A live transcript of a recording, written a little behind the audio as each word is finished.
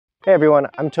Hey everyone,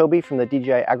 I'm Toby from the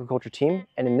DJI Agriculture team,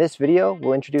 and in this video,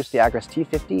 we'll introduce the AGRAS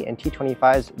T50 and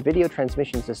T25's video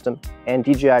transmission system and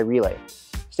DJI relay.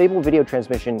 Stable video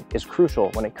transmission is crucial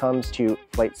when it comes to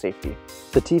flight safety.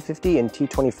 The T50 and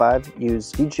T25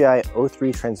 use DJI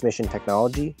O3 transmission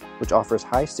technology, which offers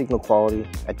high signal quality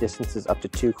at distances up to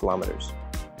 2 kilometers.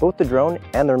 Both the drone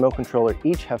and the remote controller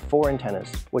each have 4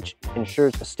 antennas, which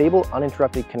ensures a stable,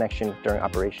 uninterrupted connection during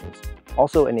operations,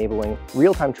 also enabling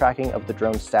real-time tracking of the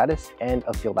drone's status and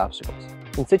of field obstacles.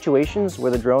 In situations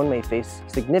where the drone may face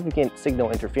significant signal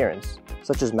interference,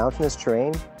 such as mountainous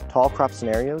terrain, tall crop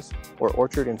scenarios, or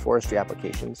orchard and forestry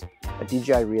applications, a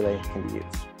DJI relay can be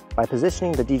used. By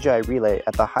positioning the DJI relay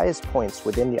at the highest points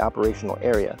within the operational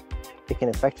area, it can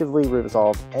effectively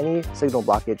resolve any signal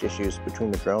blockage issues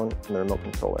between the drone and the remote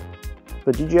controller.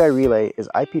 The DJI relay is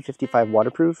IP55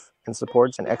 waterproof and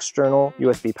supports an external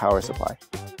USB power supply.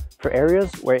 For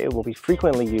areas where it will be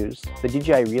frequently used, the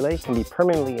DJI relay can be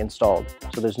permanently installed,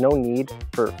 so there's no need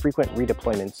for frequent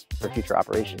redeployments for future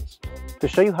operations. To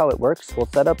show you how it works, we'll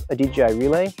set up a DJI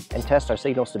relay and test our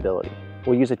signal stability.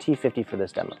 We'll use a T50 for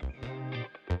this demo.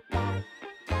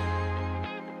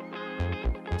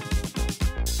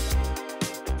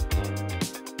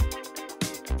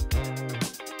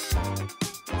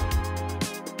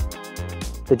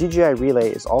 The DJI relay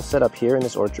is all set up here in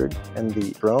this orchard, and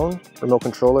the drone, remote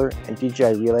controller, and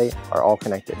DJI relay are all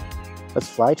connected. Let's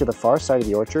fly to the far side of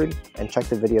the orchard and check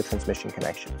the video transmission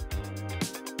connection.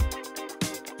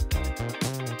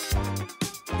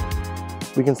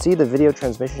 We can see the video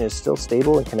transmission is still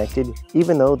stable and connected,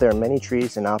 even though there are many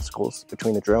trees and obstacles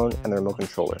between the drone and the remote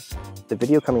controller. The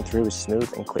video coming through is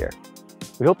smooth and clear.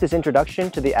 We hope this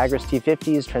introduction to the AGRAS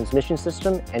T50's transmission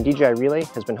system and DJI relay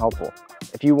has been helpful.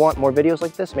 If you want more videos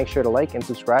like this, make sure to like and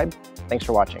subscribe. Thanks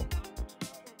for watching.